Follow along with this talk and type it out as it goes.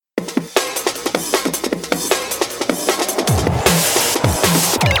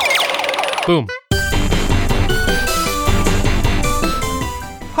Boom.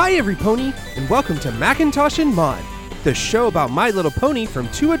 Hi, every pony, and welcome to Macintosh and Maud, the show about My Little Pony from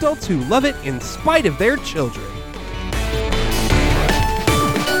two adults who love it in spite of their children.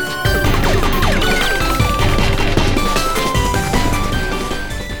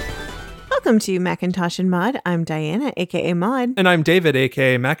 Welcome to Macintosh and Maud. I'm Diana, aka Maud. And I'm David,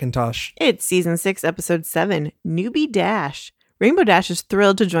 aka Macintosh. It's season 6, episode 7, Newbie Dash. Rainbow Dash is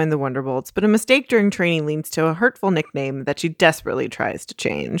thrilled to join the Wonderbolts, but a mistake during training leads to a hurtful nickname that she desperately tries to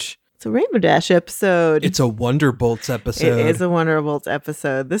change. It's a Rainbow Dash episode. It's a Wonderbolts episode. It is a Wonderbolts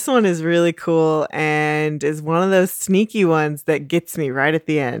episode. This one is really cool and is one of those sneaky ones that gets me right at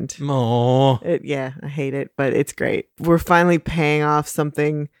the end. Aww. Yeah, I hate it, but it's great. We're finally paying off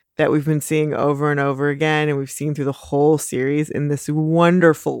something that we've been seeing over and over again, and we've seen through the whole series in this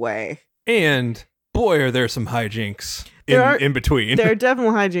wonderful way. And boy, are there some hijinks in between. There are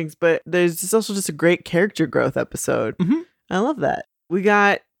definitely hijinks, but there's also just a great character growth episode. Mm-hmm. I love that. We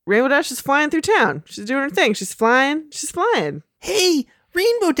got Rainbow Dash is flying through town. She's doing her thing. She's flying. Hey,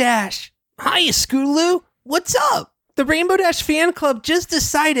 Rainbow Dash. Hiya, Scootaloo. What's up? The Rainbow Dash fan club just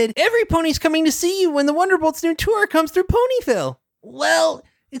decided every pony's coming to see you when the Wonderbolts new tour comes through Ponyville. Well,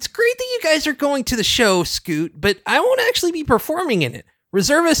 it's great that you guys are going to the show, Scoot, but I won't actually be performing in it.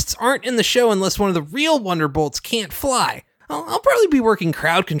 Reservists aren't in the show unless one of the real Wonderbolts can't fly. I'll probably be working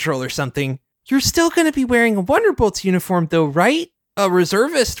crowd control or something. You're still going to be wearing a Wonderbolts uniform though, right? A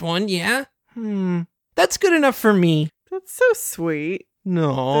reservist one, yeah? That's good enough for me. That's so sweet.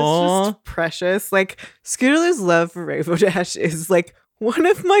 No. That's just precious. Like, Scootaloo's love for Rainbow Dash is like one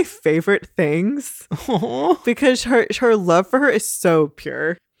of my favorite things because her love for her is so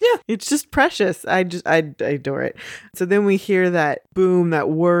pure. Yeah. It's just precious. I adore it. So then we hear that boom, that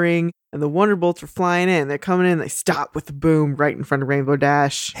whirring, and the Wonderbolts are flying in. They're coming in. They stop with the boom right in front of Rainbow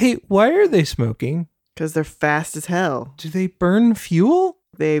Dash Hey, why are they smoking? because they're fast as hell. Do they burn fuel?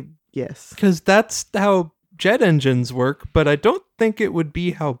 Yes. Because that's how jet engines work, but I don't think it would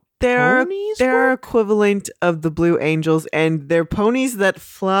be how ponies They're work? equivalent of the Blue Angels, and they're ponies that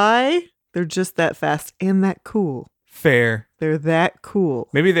fly. They're just that fast and that cool. Fair. They're that cool.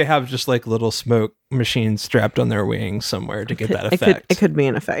 Maybe they have just like little smoke machines strapped on their wings somewhere to get that effect. It could be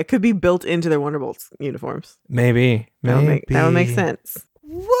an effect. It could be built into their Wonderbolts uniforms. Maybe. That would make sense.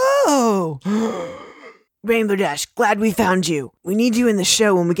 Whoa! Rainbow Dash, glad we found you. We need you in the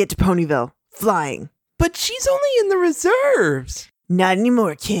show when we get to Ponyville. Flying. But she's only in the reserves. Not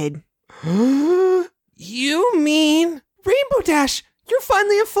anymore, kid. You mean Rainbow Dash? You're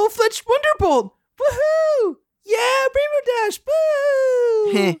finally a full-fledged Wonderbolt. Woohoo! Yeah, Rainbow Dash.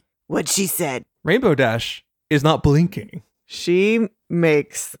 Boo! What she said. Rainbow Dash is not blinking. She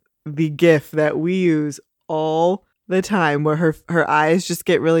makes the gif that we use all the time where her eyes just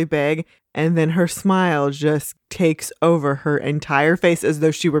get really big and then her smile just takes over her entire face as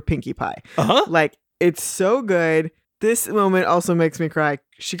though she were Pinkie Pie. Uh-huh. Like, it's so good. This moment also makes me cry.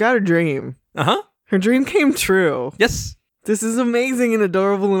 She got a dream. Uh-huh. Her dream came true. Yes. This is amazing and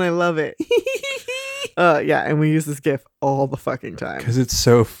adorable and I love it. Yeah, and we use this gif all the fucking time. Because it's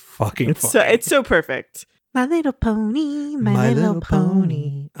so fucking It's so perfect. My little pony, my little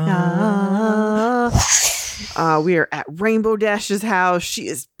pony. We are at Rainbow Dash's house. She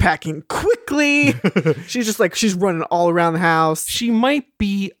is packing quickly. she's running all around the house. She might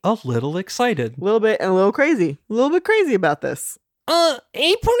be a little excited. A little bit and a little crazy. A little bit crazy about this.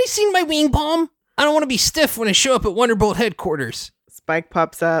 Ain't Pony seen my wing palm? I don't want to be stiff when I show up at Wonderbolt headquarters. Spike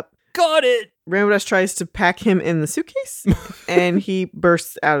pops up. Got it. Rainbow Dash tries to pack him in the suitcase, and he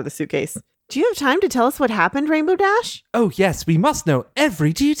bursts out of the suitcase. Do you have time to tell us what happened, Rainbow Dash? Oh, yes, we must know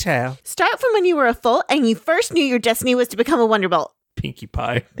every detail. Start from when you were a foal and you first knew your destiny was to become a Wonderbolt. Pinkie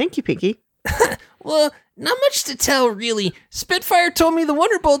Pie. Thank you, Pinkie. Well, not much to tell, really. Spitfire told me the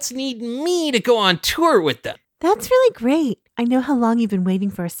Wonderbolts need me to go on tour with them. That's really great. I know how long you've been waiting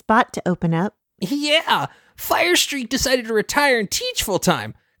for a spot to open up. Yeah, Firestreak decided to retire and teach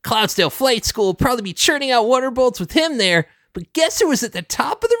full-time. Cloudsdale Flight School will probably be churning out Wonderbolts with him there, but guess who was at the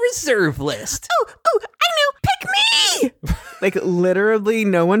top of the reserve list? Oh, I know. Pick me! Like, literally,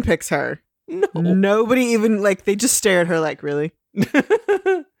 no one picks her. No. Nobody even, like, they just stare at her like, really?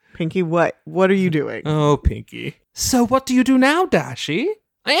 Pinkie, what? What are you doing? Oh, Pinkie. So what do you do now, Dashy?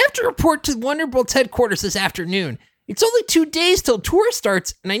 I have to report to Wonderbolt's headquarters this afternoon. It's only 2 days till tour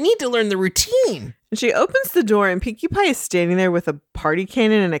starts, and I need to learn the routine. And she opens the door, and Pinkie Pie is standing there with a party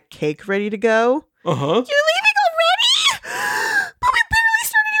cannon and a cake ready to go. Uh-huh. You're leaving already? But we barely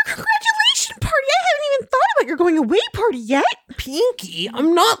started your congratulations party. I haven't even thought about your going away party yet. Pinkie,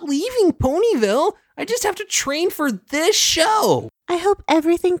 I'm not leaving Ponyville. I just have to train for this show. I hope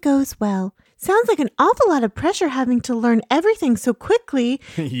everything goes well. Sounds like an awful lot of pressure having to learn everything so quickly.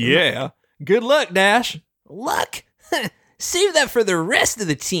 Yeah. Good luck, Dash. Luck? Save that for the rest of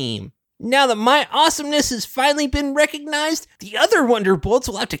the team. Now that my awesomeness has finally been recognized, the other Wonderbolts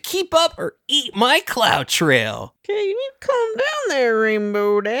will have to keep up or eat my cloud trail. Okay, you need to calm down there,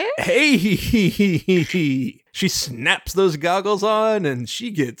 Rainbow Dash. Hey, she snaps those goggles on and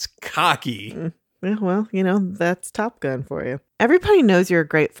she gets cocky. Yeah, well, that's Top Gun for you. Everybody knows you're a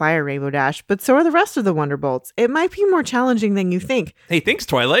great flyer, Rainbow Dash, but so are the rest of the Wonderbolts. It might be more challenging than you think. Hey, thanks,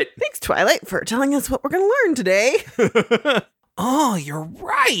 Twilight. Thanks, Twilight, for telling us what we're going to learn today. Oh, you're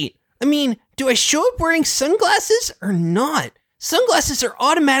right. I mean, do I show up wearing sunglasses or not? Sunglasses are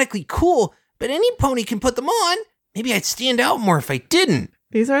automatically cool, but any pony can put them on. Maybe I'd stand out more if I didn't.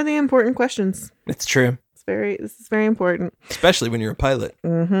 These are the important questions. It's true. This is very important. Especially when you're a pilot.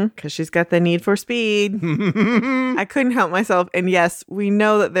 Because she's got the need for speed. I couldn't help myself. And yes, we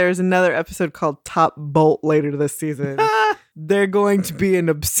know that there's another episode called Top Bolt later this season. They're going to be an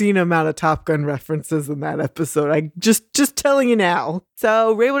obscene amount of Top Gun references in that episode. I just telling you now.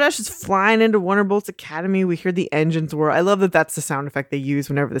 So Rainbow Dash is flying into Wonderbolt's Academy. We hear the engines whir. I love that that's the sound effect they use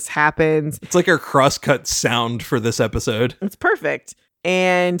whenever this happens. It's like our crosscut sound for this episode. It's perfect.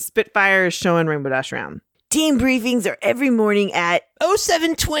 And Spitfire is showing Rainbow Dash around. Team briefings are every morning at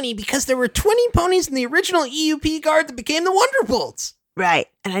 0720 because there were 20 ponies in the original EUP guard that became the Wonderbolts. Right.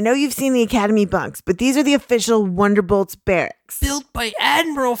 And I know you've seen the Academy bunks, but these are the official Wonderbolts barracks. Built by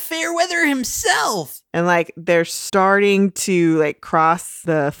Admiral Fairweather himself. And they're starting to cross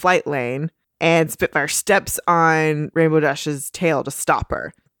the flight lane, and Spitfire steps on Rainbow Dash's tail to stop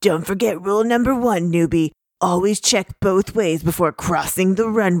her. Don't forget rule number 1, newbie. Always check both ways before crossing the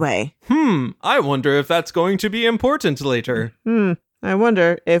runway. I wonder if that's going to be important later. I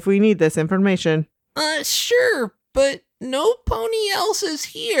wonder if we need this information. Sure, but no pony else is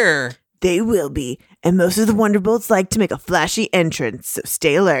here. They will be, and most of the Wonderbolts like to make a flashy entrance, so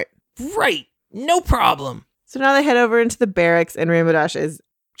stay alert. Right, no problem. So now they head over into the barracks, and Rainbow Dash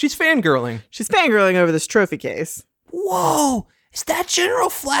She's fangirling. She's fangirling over this trophy case. Whoa, is that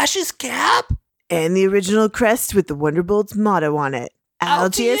General Flash's cap? And the original crest with the Wonderbolts motto on it.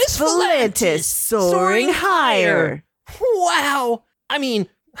 Altius Volantis, soaring higher. Wow. I mean,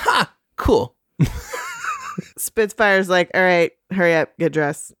 cool. Spitfire's like, all right, hurry up, get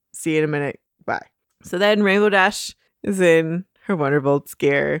dressed. See you in a minute. Bye. So then Rainbow Dash is in her Wonderbolts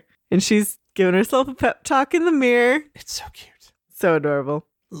gear, and she's giving herself a pep talk in the mirror. It's so cute. So adorable.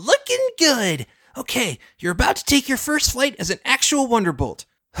 Looking good. Okay, you're about to take your first flight as an actual Wonderbolt.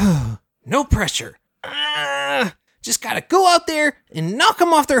 No pressure. Just gotta go out there and knock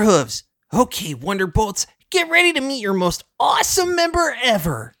them off their hooves. Okay, Wonderbolts, get ready to meet your most awesome member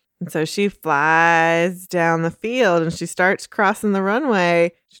ever. And so she flies down the field and she starts crossing the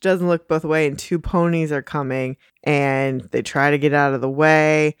runway. She doesn't look both ways, and 2 ponies are coming and they try to get out of the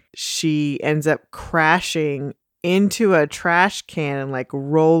way. She ends up crashing into a trash can and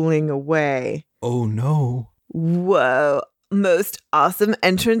rolling away. Oh no. Whoa. Most awesome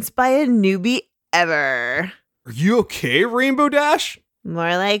entrance by a newbie ever. Are you okay, Rainbow Dash?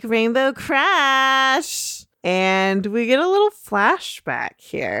 More like Rainbow Crash. And we get a little flashback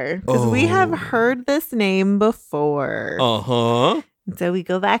here because we have heard this name before. Uh-huh. And so we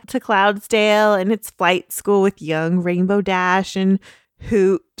go back to Cloudsdale and it's flight school with young Rainbow Dash and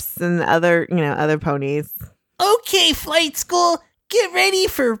Hoops and other ponies. Okay, flight school, get ready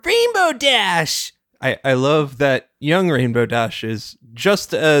for Rainbow Dash. I love that young Rainbow Dash is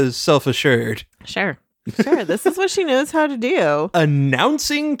just as self-assured. Sure. This is what she knows how to do.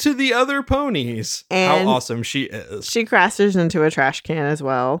 Announcing to the other ponies And how awesome she is. She crashes into a trash can as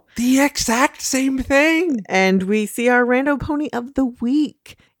well. The exact same thing. And we see our rando pony of the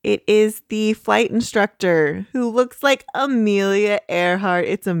week. It is the flight instructor who looks like Amelia Earhart.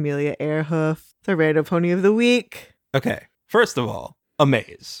 It's Amelia Earhoof, the rando pony of the week. Okay, first of all,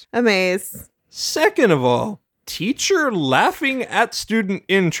 amaze. Amaze. Second of all, teacher laughing at student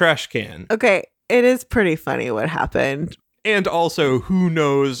in trash can. Okay, it is pretty funny what happened. And also, who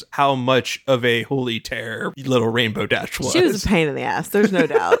knows how much of a holy terror little Rainbow Dash was. She was a pain in the ass, there's no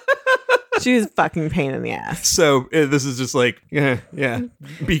doubt. She was a fucking pain in the ass. So this is just yeah,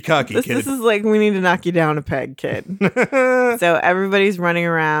 be cocky, kid. This is like, we need to knock you down a peg, kid. So everybody's running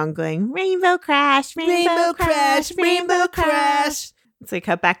around going, Rainbow Crash, Rainbow Crash, Rainbow Crash. So we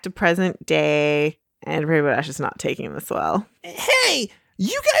cut back to present day, and Rainbow Dash is not taking this well. Hey,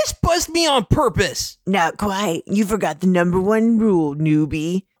 you guys buzzed me on purpose. Not quite. You forgot the number 1 rule,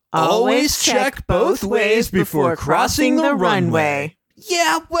 newbie. Always check both ways before crossing the runway.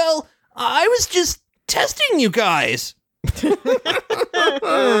 Yeah, well, I was just testing you guys.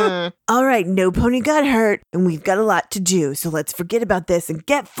 All right, no pony got hurt, and we've got a lot to do, so let's forget about this and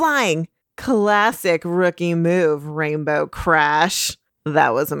get flying. Classic rookie move, Rainbow Crash.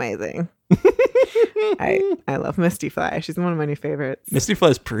 That was amazing. I love Misty Fly. She's one of my new favorites. Misty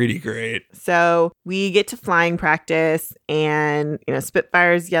Fly's pretty great. So we get to flying practice, and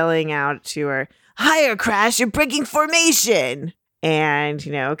Spitfire's yelling out to her, "Higher, Crash, you're breaking formation." And,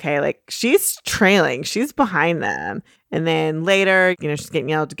 okay, like she's trailing, she's behind them. And then later, she's getting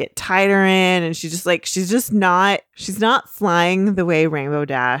yelled to get tighter in. And she's not flying the way Rainbow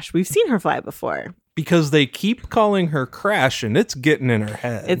Dash. We've seen her fly before. Because they keep calling her Crash and it's getting in her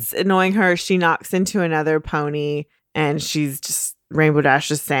head. It's annoying her. She knocks into another pony and Rainbow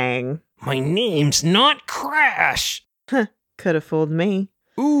Dash is saying, "My name's not Crash." Could have fooled me.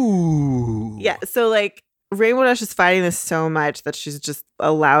 Ooh. Yeah, so like Rainbow Dash is fighting this so much that she's just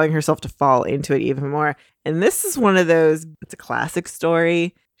allowing herself to fall into it even more. And this is one of those, it's a classic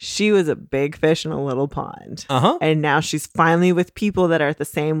story. She was a big fish in a little pond. Uh-huh. And now she's finally with people that are at the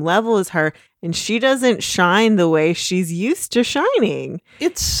same level as her. And she doesn't shine the way she's used to shining.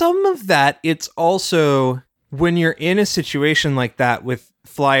 It's some of that. It's also when you're in a situation like that with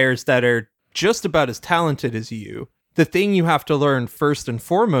flyers that are just about as talented as you, the thing you have to learn first and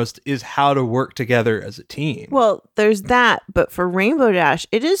foremost is how to work together as a team. Well, there's that. But for Rainbow Dash,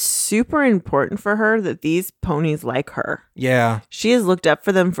 it is super important for her that these ponies like her. Yeah. She has looked up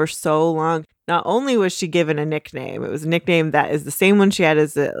for them for so long. Not only was she given a nickname, it was a nickname that is the same one she had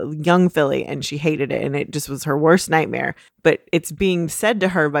as a young filly, and she hated it, and it just was her worst nightmare. But it's being said to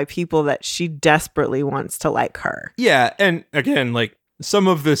her by people that she desperately wants to like her. Yeah. And again, like, some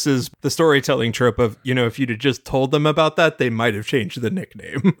of this is the storytelling trope of, if you'd have just told them about that, they might have changed the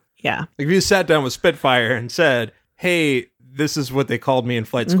nickname. Yeah. Like if you sat down with Spitfire and said, "Hey, this is what they called me in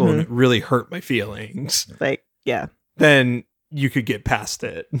flight school and it really hurt my feelings," Like, yeah. then you could get past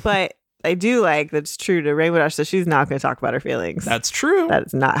it. But I do like that it's true to Rainbow Dash, so she's not going to talk about her feelings. That's true. That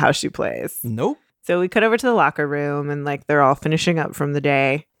is not how she plays. Nope. So we cut over to the locker room, and like they're all finishing up from the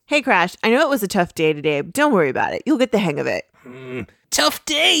day. "Hey, Crash, I know it was a tough day today, but don't worry about it. You'll get the hang of it." Tough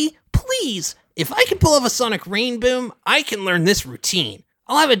day? Please. If I can pull off a sonic rain boom, I can learn this routine.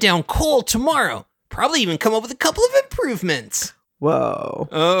 I'll have it down cold tomorrow. Probably even come up with a couple of improvements. Whoa.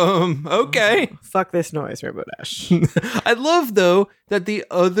 Okay. Fuck this noise, Rainbow Dash. I love though that the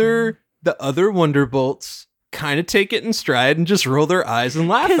other Wonderbolts kind of take it in stride and just roll their eyes and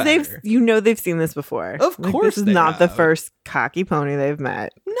laugh at Because her. they've seen this before. Of course This is they not the have. first cocky pony they've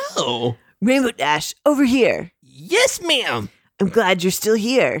met. No. Rainbow Dash, over here. Yes, ma'am. I'm glad you're still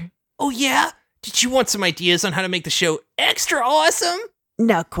here. Oh, yeah? Did you want some ideas on how to make the show extra awesome?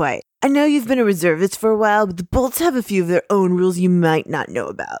 Not quite. I know you've been a reservist for a while, but the Bolts have a few of their own rules you might not know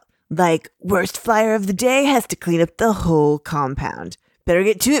about. Like, worst flyer of the day has to clean up the whole compound. Better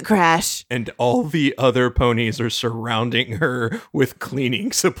get to it, Crash. And all the other ponies are surrounding her with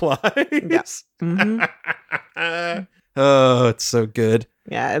cleaning supplies. Oh, it's so good.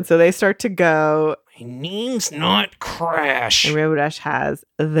 Yeah, and so they start to go, My name's not Crash. and Rainbow Dash has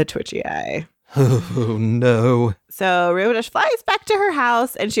the twitchy eye. Oh, no. So Rainbow Dash flies back to her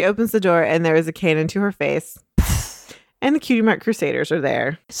house, and she opens the door, and there is a cannon to her face. And the Cutie Mark Crusaders are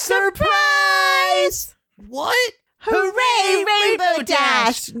there. Surprise! What? Hooray, Rainbow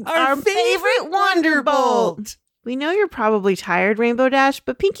Dash! Our favorite Wonderbolt! We know you're probably tired, Rainbow Dash,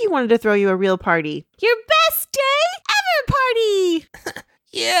 but Pinkie wanted to throw you a real party. Your best day ever party!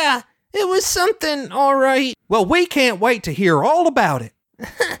 Yeah, it was something, all right. Well, we can't wait to hear all about it.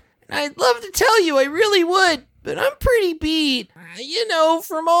 I'd love to tell you, I really would, but I'm pretty beat.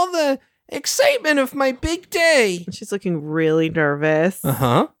 From all the excitement of my big day. She's looking really nervous.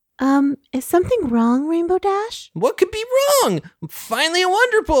 Uh-huh. Is something wrong, Rainbow Dash? What could be wrong? I'm finally a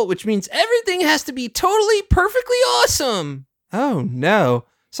Wonderbolt, which means everything has to be totally, perfectly awesome. Oh, no.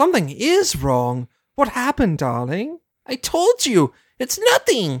 Something is wrong. What happened, darling? I told you, it's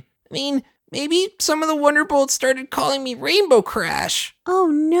nothing. I mean, maybe some of the Wonderbolts started calling me Rainbow Crash. Oh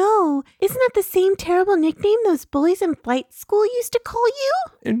no, isn't that the same terrible nickname those bullies in flight school used to call you?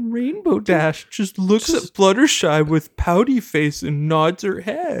 And Rainbow Dash just looks at Fluttershy with pouty face and nods her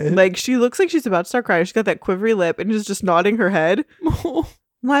head. Like, she looks like she's about to start crying. She's got that quivery lip and is just nodding her head.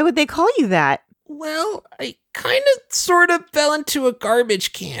 Why would they call you that? Well, I kind of sort of fell into a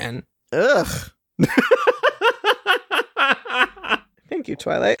garbage can. Ugh. Thank you,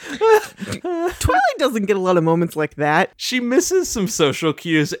 Twilight. Twilight doesn't get a lot of moments like that. She misses some social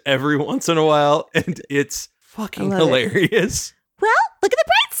cues every once in a while, and it's fucking I love it. hilarious. Well, look at the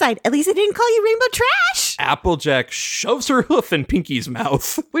bright side. At least I didn't call you Rainbow Trash. Applejack shoves her hoof in Pinkie's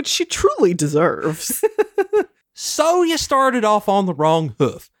mouth. Which she truly deserves. So you started off on the wrong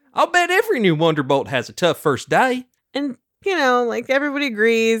hoof. I'll bet every new Wonderbolt has a tough first day. And, like everybody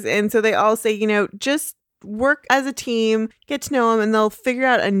agrees. And so they all say, just work as a team, get to know them, and they'll figure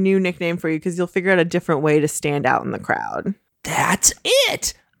out a new nickname for you because you'll figure out a different way to stand out in the crowd. That's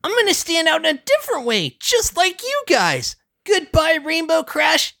it! I'm gonna stand out in a different way, just like you guys. Goodbye, Rainbow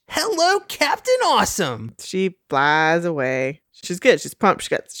Crash. Hello, Captain Awesome. She flies away. She's good. She's pumped.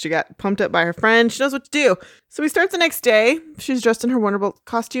 She got pumped up by her friend. She knows what to do. So we start the next day. She's dressed in her Wonderbolt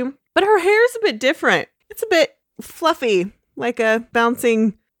costume, but her hair's a bit different. It's a bit fluffy, like a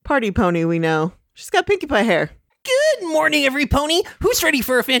bouncing party pony we know. She's got Pinkie Pie hair. Good morning, every pony. Who's ready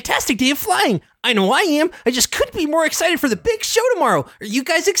for a fantastic day of flying? I know I am. I just couldn't be more excited for the big show tomorrow. Are you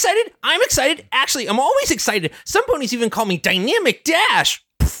guys excited? I'm excited. Actually, I'm always excited. Some ponies even call me Dynamic Dash.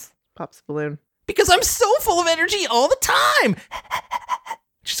 Pfft. Pops the balloon. Because I'm so full of energy all the time.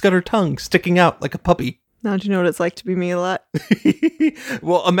 She's got her tongue sticking out like a puppy. Now do you know what it's like to be me a lot?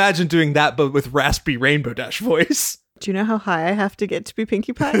 Well, imagine doing that, but with raspy Rainbow Dash voice. Do you know how high I have to get to be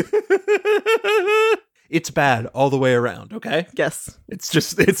Pinkie Pie? It's bad all the way around, okay? Yes. It's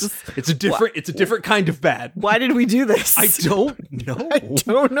a different kind of bad. Why did we do this? I don't know. I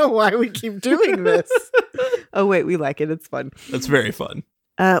don't know why we keep doing this. Oh, wait, we like it. It's fun. That's very fun.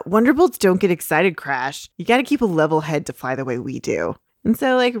 Wonderbolts don't get excited, Crash. You got to keep a level head to fly the way we do. And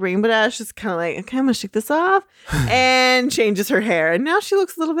so, Rainbow Dash is kind of like, okay, I'm going to shake this off, and changes her hair. And now she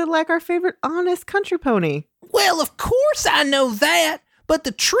looks a little bit like our favorite honest country pony. Well, of course I know that. But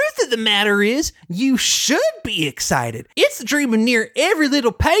the truth of the matter is, you should be excited. It's the dream of near every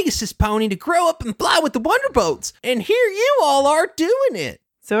little Pegasus pony to grow up and fly with the Wonderbolts. And here you all are doing it.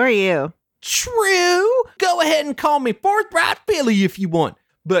 So are you. True. Go ahead and call me Forthright Philly if you want.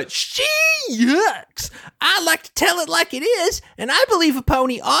 But she yucks. I like to tell it like it is, and I believe a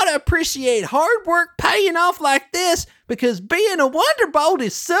pony ought to appreciate hard work paying off like this because being a Wonderbolt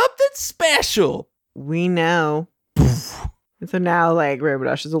is something special. We know. And so now, Rainbow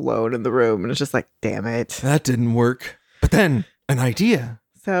Dash is alone in the room, and it's just like, damn it. That didn't work. But then, an idea.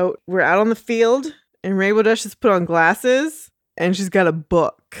 So we're out on the field, and Rainbow Dash has put on glasses, and she's got a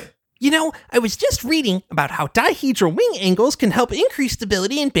book. I was just reading about how dihedral wing angles can help increase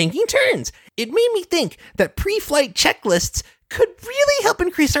stability in banking turns. It made me think that pre-flight checklists could really help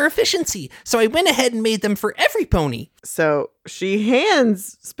increase our efficiency, so I went ahead and made them for every pony. So she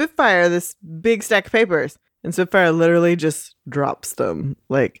hands Spitfire this big stack of papers, and Spitfire literally just drops them.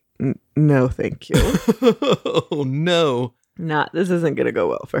 No, thank you. Oh, no. This isn't going to go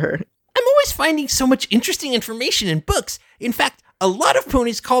well for her. I'm always finding so much interesting information in books. In fact, a lot of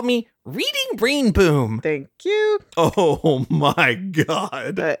ponies call me Reading Brain Boom. Thank you. Oh, my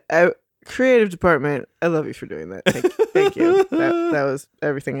God. Creative department, I love you for doing that. Thank you. That was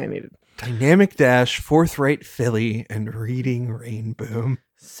everything I needed. Dynamic Dash, Forthright Philly, and Reading Rain Boom.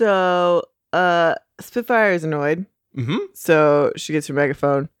 So, Spitfire is annoyed. Mm-hmm. So she gets her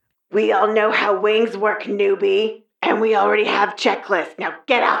megaphone. We all know how wings work, newbie. And we already have checklists. Now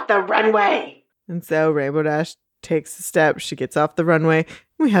get off the runway. And so Rainbow Dash takes a step. She gets off the runway.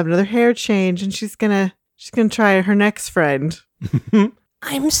 We have another hair change, and she's gonna try her next friend.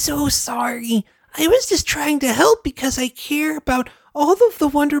 I'm so sorry. I was just trying to help because I care about all of the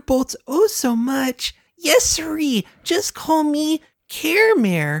Wonderbolts oh so much. Yes, sirree. Just call me Care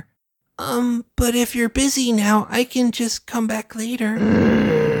Mare. But if you're busy now, I can just come back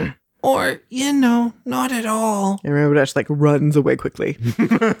later. Or, not at all. And Rainbow Dash runs away quickly.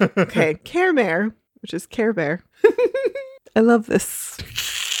 Okay, Care Mare, which is Care Bear. I love this.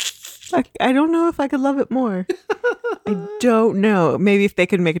 I don't know if I could love it more. I don't know. Maybe if they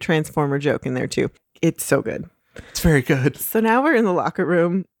could make a Transformer joke in there too. It's so good. It's very good. So now we're in the locker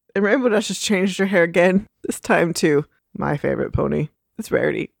room, and Rainbow Dash has changed her hair again. This time to my favorite pony. It's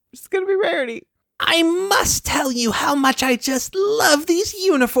Rarity. It's gonna be Rarity. I must tell you how much I just love these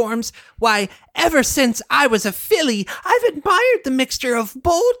uniforms. Why, ever since I was a filly, I've admired the mixture of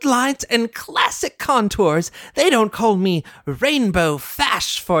bold lines and classic contours. They don't call me Rainbow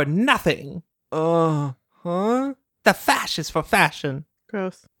Fash for nothing. Huh? The fash is for fashion.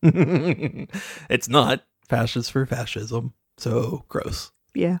 Gross. It's not. Fash is for fascism. So gross.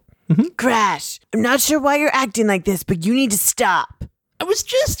 Yeah. Crash, I'm not sure why you're acting like this, but you need to stop. I was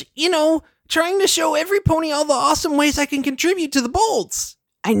just, trying to show every pony all the awesome ways I can contribute to the bolts.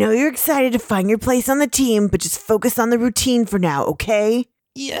 I know you're excited to find your place on the team, but just focus on the routine for now, okay?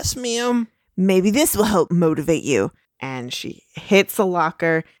 Yes, ma'am. Maybe this will help motivate you. And she hits a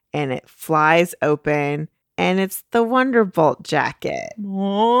locker, and it flies open, and it's the Wonderbolt jacket.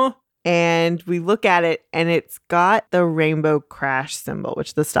 Aww. And we look at it, and it's got the rainbow crash symbol, which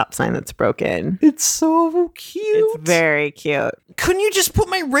is the stop sign that's broken. It's so cute. It's very cute. Couldn't you just put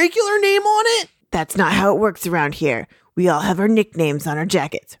my regular name on it? That's not how it works around here. We all have our nicknames on our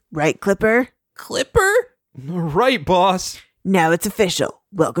jackets. Right, Clipper? Clipper? Right, boss. Now it's official.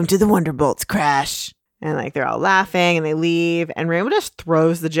 Welcome to the Wonderbolts crash. And like they're all laughing and they leave, and Rainbow Dash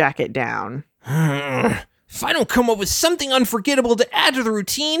throws the jacket down. If I don't come up with something unforgettable to add to the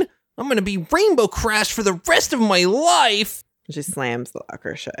routine, I'm gonna be Rainbow Crash for the rest of my life. She slams the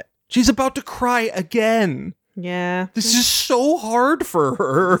locker shut. She's about to cry again. Yeah. This is so hard for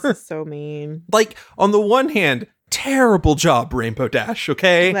her. This is so mean. Like, on the one hand, terrible job, Rainbow Dash,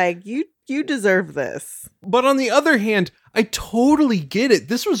 okay? Like, you deserve this. But on the other hand, I totally get it.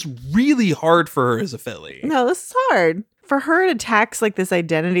 This was really hard for her as a filly. No, this is hard. For her, it attacks like this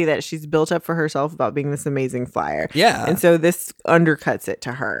identity that she's built up for herself about being this amazing flyer. Yeah. And so this undercuts it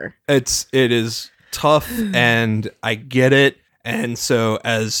to her. It is tough, and I get it. And so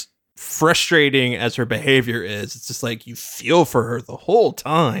as frustrating as her behavior is, it's just like you feel for her the whole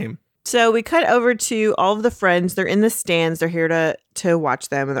time. So we cut over to all of the friends. They're in the stands. They're here to watch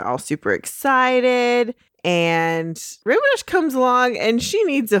them, and they're all super excited. And Rainbow Dash comes along, and she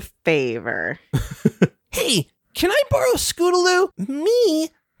needs a favor. Hey, can I borrow Scootaloo? Me?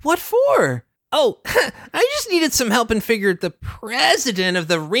 What for? Oh, I just needed some help and figured the president of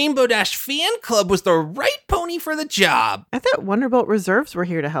the Rainbow Dash fan club was the right pony for the job. I thought Wonderbolt reserves were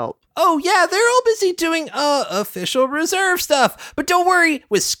here to help. Oh yeah, they're all busy doing official reserve stuff. But don't worry,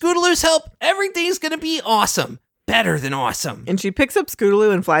 with Scootaloo's help, everything's gonna be awesome. Better than awesome. And she picks up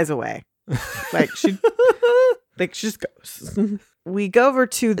Scootaloo and flies away. she just goes. We go over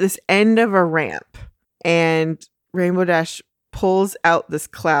to this end of a ramp, and Rainbow Dash pulls out this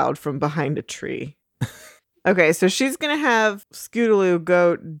cloud from behind a tree. Okay, so she's going to have Scootaloo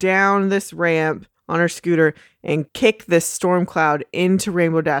go down this ramp on her scooter and kick this storm cloud into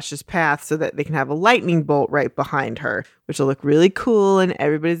Rainbow Dash's path so that they can have a lightning bolt right behind her, which will look really cool, and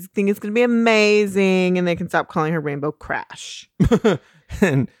everybody's thinking it's going to be amazing, and they can stop calling her Rainbow Crash.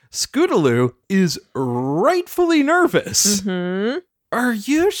 And Scootaloo is rightfully nervous. Mm-hmm. Are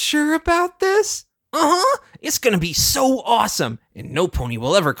you sure about this? Uh-huh. It's gonna be so awesome. And no pony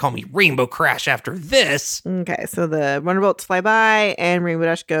will ever call me Rainbow Crash after this. Okay, so the Wonderbolts fly by, and Rainbow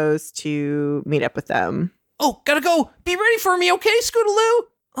Dash goes to meet up with them. Oh, gotta go. Be ready for me, okay,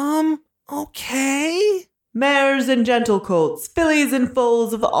 Scootaloo? Okay. Mares and gentle colts, fillies and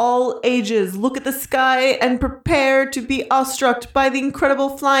foals of all ages, look at the sky and prepare to be awestruck by the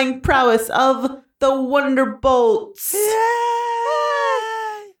incredible flying prowess of the Wonderbolts.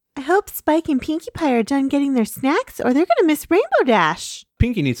 I hope Spike and Pinkie Pie are done getting their snacks, or they're going to miss Rainbow Dash.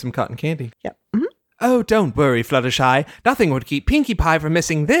 Pinkie needs some cotton candy. Yep. Mm-hmm. Oh, don't worry, Fluttershy. Nothing would keep Pinkie Pie from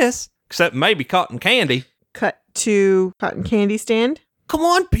missing this, except maybe cotton candy. Cut to cotton candy stand. Come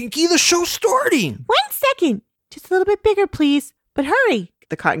on, Pinkie, the show's starting. 1 second. Just a little bit bigger, please. But hurry.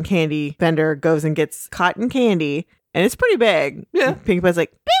 The cotton candy vendor goes and gets cotton candy, and it's pretty big. Yeah. Pinkie Pie's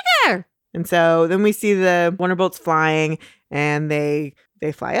like, bigger! And so then we see the Wonderbolts flying, and they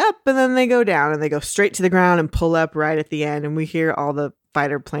fly up, and then they go down, and they go straight to the ground and pull up right at the end, and we hear all the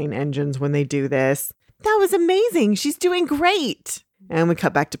fighter plane engines when they do this. That was amazing. She's doing great. And we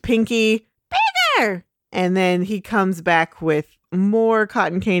cut back to Pinkie. Bigger! And then he comes back with more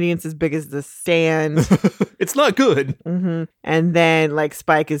cotton candy. It's as big as the stand. It's not good. Mm-hmm. And then like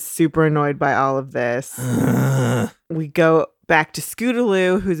Spike is super annoyed by all of this. We go back to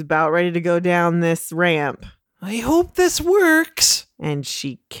Scootaloo, who's about ready to go down this ramp. I hope this works. And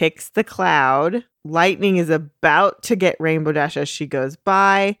she kicks the cloud. Lightning is about to get Rainbow Dash as she goes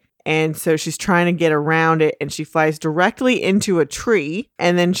by. And so she's trying to get around it, and she flies directly into a tree.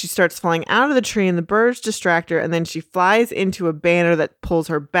 And then she starts flying out of the tree, and the birds distract her. And then she flies into a banner that pulls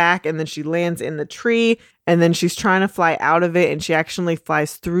her back, and then she lands in the tree. And then she's trying to fly out of it, and she actually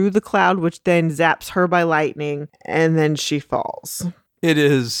flies through the cloud, which then zaps her by lightning. And then she falls. It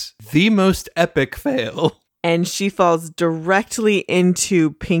is the most epic fail. And she falls directly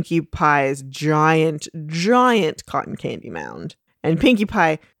into Pinkie Pie's giant cotton candy mound. And Pinkie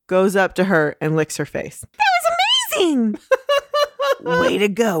Pie goes up to her and licks her face. That was amazing. Way to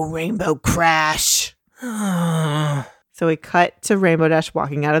go, Rainbow Crash. So we cut to Rainbow Dash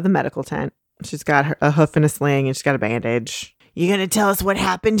walking out of the medical tent. She's got a hoof and a sling, and she's got a bandage. You going to tell us what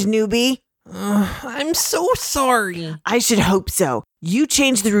happened, newbie? I'm so sorry. I should hope so. You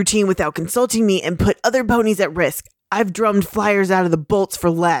changed the routine without consulting me and put other ponies at risk. I've drummed flyers out of the bolts for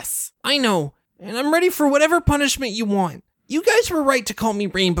less. I know, and I'm ready for whatever punishment you want. You guys were right to call me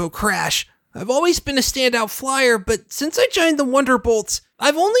Rainbow Crash. I've always been a standout flyer, but since I joined the Wonderbolts,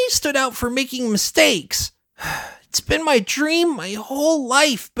 I've only stood out for making mistakes. It's been my dream my whole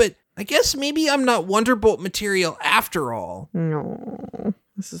life, but I guess maybe I'm not Wonderbolt material after all. No,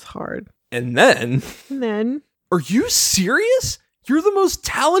 this is hard. And then, And then, are you serious? You're the most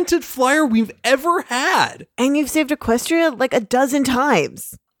talented flyer we've ever had. And you've saved Equestria like a dozen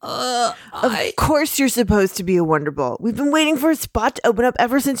times. Of course you're supposed to be a Wonderbolt. We've been waiting for a spot to open up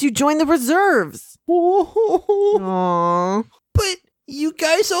ever since you joined the reserves. aww. But you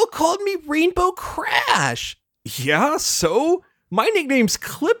guys all called me Rainbow Crash. Yeah, so? My nickname's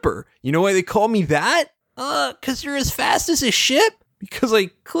Clipper. You know why they call me that? 'Cause you're as fast as a ship? Because I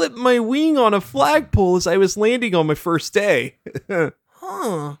clipped my wing on a flagpole as I was landing on my first day.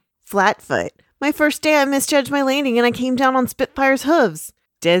 Huh. Flatfoot. My first day I misjudged my landing and I came down on Spitfire's hooves.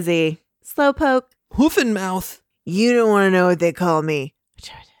 Dizzy. Slowpoke. Hoof and mouth. You don't want to know what they call me.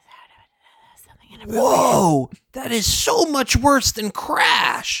 Whoa, that is so much worse than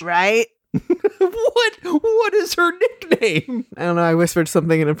Crash. Right? What is her nickname? I don't know. I whispered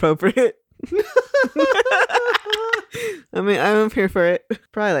something inappropriate. I mean, I'm here for it.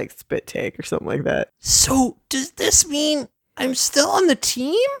 Probably like spit take or something like that. So, does this mean I'm still on the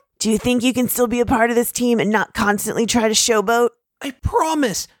team? Do you think you can still be a part of this team and not constantly try to showboat? I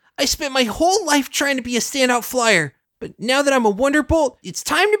promise. I spent my whole life trying to be a standout flyer. But now that I'm a Wonderbolt, it's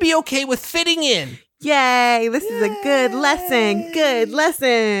time to be okay with fitting in. Yay! This is a good lesson. Good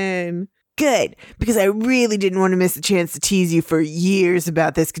lesson. Good, because I really didn't want to miss a chance to tease you for years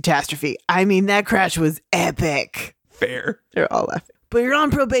about this catastrophe. I mean, that crash was epic. Fair. They're all laughing. But you're on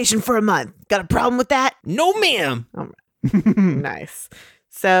probation for a month. Got a problem with that? No, ma'am. Nice.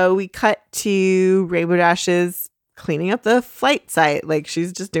 So we cut to Rainbow Dash's cleaning up the flight site. Like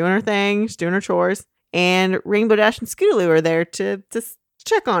she's just doing her thing. She's doing her chores. And Rainbow Dash and Scootaloo are there to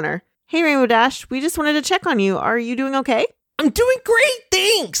check on her. Hey, Rainbow Dash, we just wanted to check on you. Are you doing okay? I'm doing great,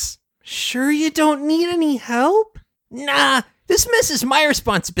 thanks. Sure you don't need any help? Nah, this mess is my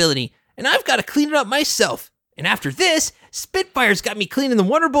responsibility, and I've got to clean it up myself. And after this, Spitfire's got me cleaning the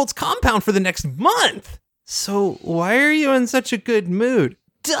Wonderbolt's compound for the next month. So, why are you in such a good mood?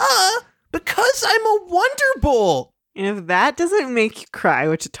 Duh! Because I'm a Wonderbolt! And if that doesn't make you cry,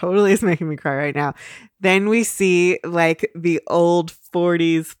 which it totally is making me cry right now, then we see like the old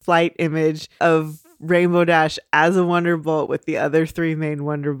 40s flight image of Rainbow Dash as a Wonderbolt with the other three main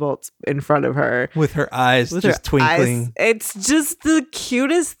Wonderbolts in front of her. With her eyes With just her twinkling. eyes. It's just the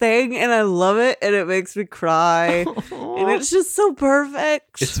cutest thing, and I love it, and it makes me cry. And it's just so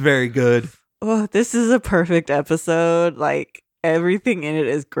perfect. It's very good. Oh, this is a perfect episode. Like, everything in it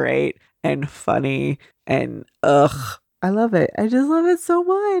is great and funny, and I love it. I just love it so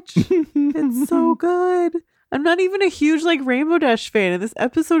much. It's so good. I'm not even a huge like Rainbow Dash fan, and this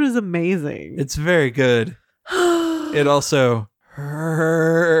episode is amazing. It's very good. It also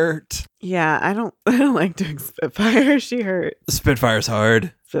hurt. Yeah, I don't like doing Spitfire. She hurt. Spitfire's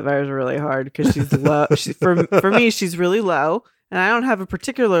hard. Spitfire's really hard because she's low. For me, she's really low, and I don't have a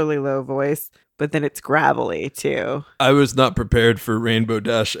particularly low voice. But then it's gravelly too. I was not prepared for Rainbow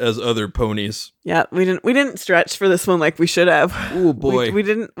Dash as other ponies. Yeah, we didn't stretch for this one like we should have. Oh boy. We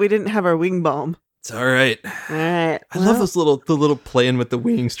didn't have our wing balm. It's all right. All right. I love the little playing with the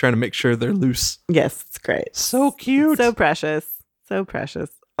wings, trying to make sure they're loose. Yes, it's great. So cute. So precious. So precious.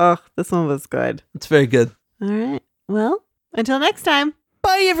 Oh, this one was good. It's very good. All right. Well, until next time.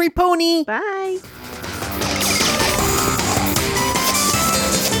 Bye, every pony! Bye.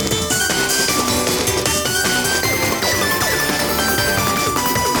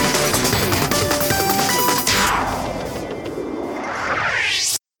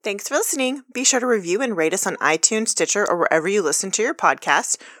 Thanks for listening. Be sure to review and rate us on iTunes, Stitcher, or wherever you listen to your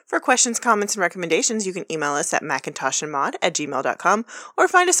podcast. For questions, comments, and recommendations, you can email us at macintoshandmod@gmail.com or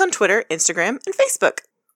find us on Twitter, Instagram, and Facebook.